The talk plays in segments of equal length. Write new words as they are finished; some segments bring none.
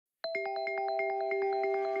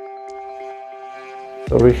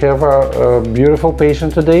So we have a beautiful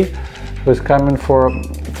patient today who's coming for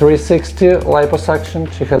 360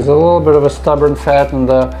 liposuction. She has a little bit of a stubborn fat in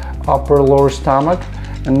the upper lower stomach,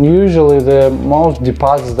 and usually the most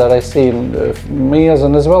deposits that I see in males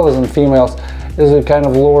and as well as in females is a kind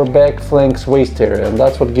of lower back, flanks, waist area, and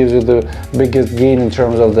that's what gives you the biggest gain in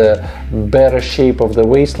terms of the better shape of the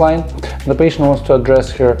waistline. And the patient wants to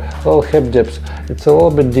address her little hip dips. It's a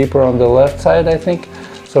little bit deeper on the left side, I think,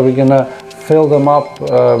 so we're gonna fill them up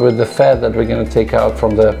with the fat that we're gonna take out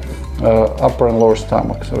from the upper and lower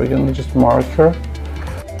stomach. So we're gonna just mark her.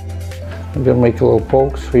 I'm gonna make a little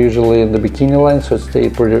pokes, usually in the bikini line, so it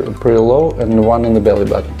stays pretty low, and one in the belly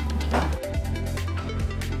button.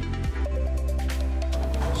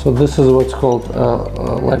 So this is what's called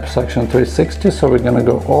liposuction 360. So we're gonna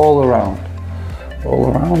go all around.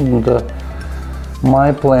 And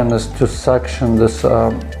my plan is to suction this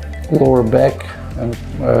lower back and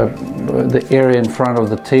the area in front of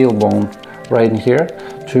the tailbone right in here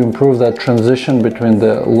to improve that transition between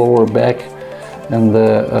the lower back and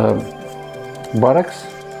the buttocks,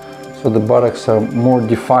 so the buttocks are more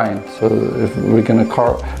defined. So if we're gonna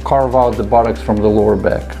carve out the buttocks from the lower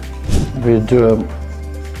back. We do a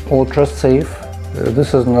ultra safe.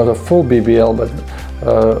 This is not a full BBL, but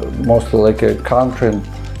mostly like a contouring,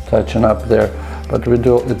 touching up there. But we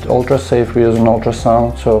do it ultra safe. We use an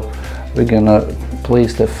ultrasound, so we're gonna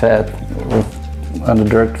place the fat under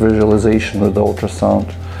direct visualization with the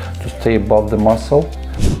ultrasound to stay above the muscle.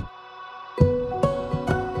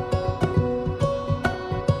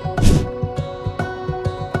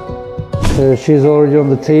 She's already on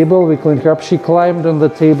the table. We cleaned her up. She climbed on the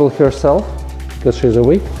table herself because she's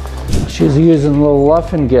awake. She's using a little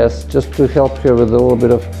laughing gas just to help her with a little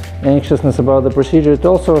bit of anxiousness about the procedure. It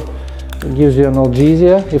also gives you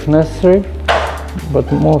analgesia if necessary,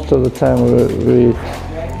 but most of the time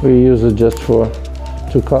we use it just so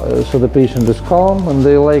the patient is calm and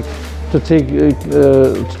they like to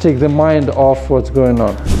take the mind off what's going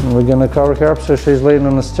on. And we're gonna cover her up so she's laying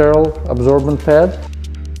on a sterile absorbent pad.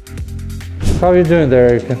 How are you doing there,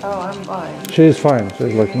 Erika? Oh, I'm fine. She's fine.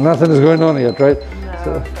 She's like, nothing is going on yet, right?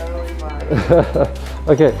 No, totally fine.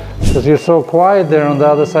 Okay, because you're so quiet there on the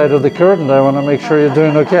other side of the curtain, I want to make sure you're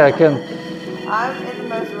doing okay. I'm in the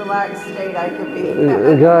most relaxed state I could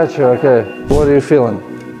be. Gotcha, okay. What are you feeling?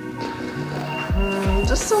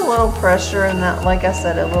 Just a little pressure and that, like I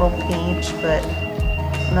said, a little pinch, but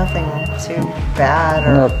nothing too bad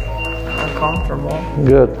or uncomfortable.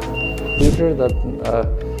 Good. Procedure that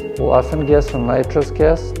laughing gas and nitrous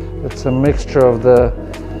gas. It's a mixture of the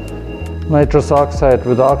nitrous oxide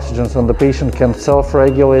with oxygen, so the patient can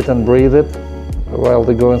self-regulate and breathe it while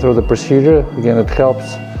they're going through the procedure. Again, it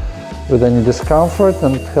helps with any discomfort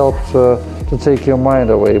and it helps to take your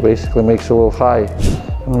mind away, basically makes you a little high.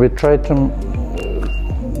 And we try to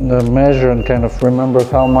measure and kind of remember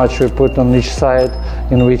how much we put on each side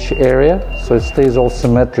in which area, so it stays all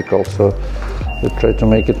symmetrical. So we try to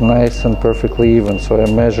make it nice and perfectly even, so I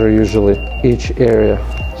measure usually each area.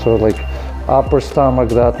 So like upper stomach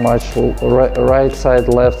that much, right side,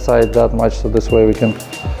 left side that much, so this way we can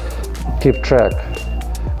keep track.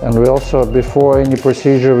 And we also, before any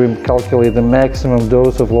procedure, we calculate the maximum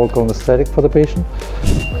dose of local anesthetic for the patient.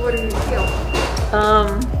 What do you feel?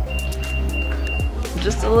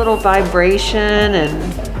 Just a little vibration, and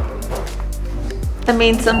I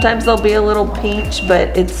mean, sometimes there'll be a little pinch,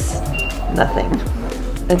 but it's nothing.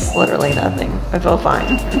 It's literally nothing. I feel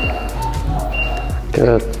fine.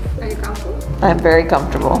 Good. Are you comfortable? I'm very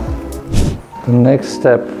comfortable. The next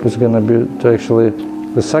step is going to be to actually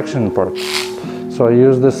the suction part. So I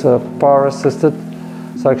use this power-assisted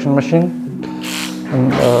suction machine,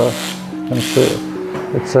 and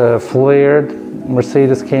it's a flared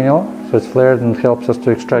Mercedes cannula. So it's flared and helps us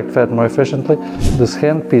to extract fat more efficiently. This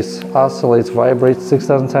handpiece oscillates, vibrates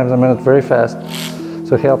 6,000 times a minute very fast.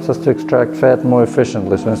 So it helps us to extract fat more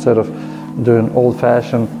efficiently. So instead of doing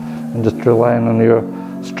old-fashioned and just relying on your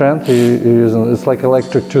strength, you're using, it's like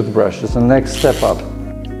electric toothbrush. It's the next step up.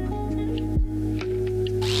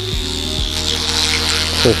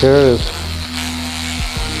 So here it is.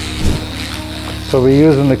 So we're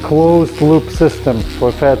using a closed loop system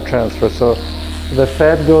for fat transfer. So the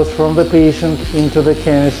fat goes from the patient into the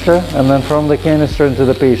canister and then from the canister into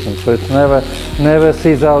the patient. So it never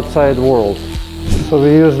sees outside world. So we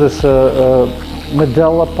use this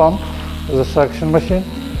Medela pump as a suction machine,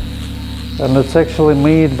 and it's actually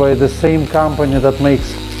made by the same company that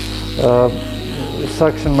makes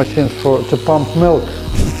suction machines to pump milk.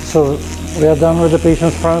 So we are done with the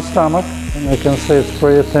patient's front stomach, and you can see it's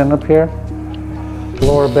pretty thin up here.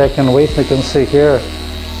 Lower back and waist, you can see here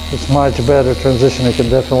It's much better transition. You can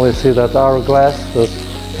definitely see that hourglass, the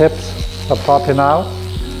hips are popping out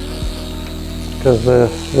because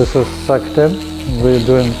this is sucked in. We're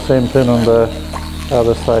doing the same thing on the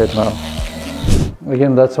other side now.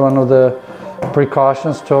 Again, that's one of the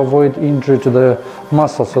precautions to avoid injury to the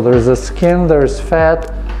muscle. So there is a skin, there is fat,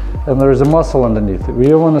 and there is a muscle underneath.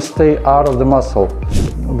 We want to stay out of the muscle.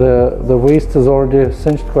 The waist is already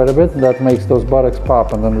cinched quite a bit, and that makes those buttocks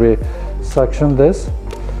pop. And then we suction this.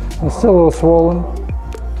 It's still a little swollen,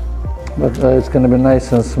 but it's going to be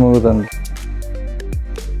nice and smooth. And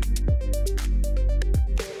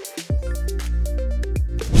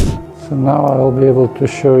so now I'll be able to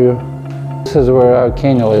show you. This is where our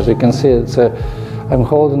cannula is. You can see I'm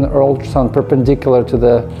holding the ultrasound perpendicular to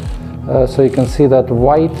the, so you can see that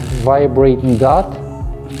white vibrating dot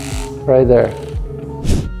right there.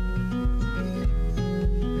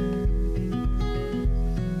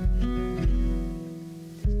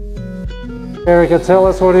 Erica, tell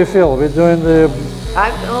us what you feel. We're doing the...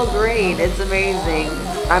 I feel great. It's amazing.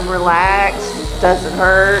 I'm relaxed. It doesn't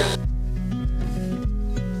hurt.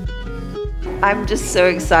 I'm just so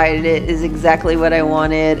excited. It is exactly what I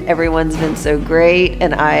wanted. Everyone's been so great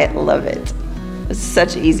and I love it. It's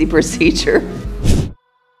such an easy procedure.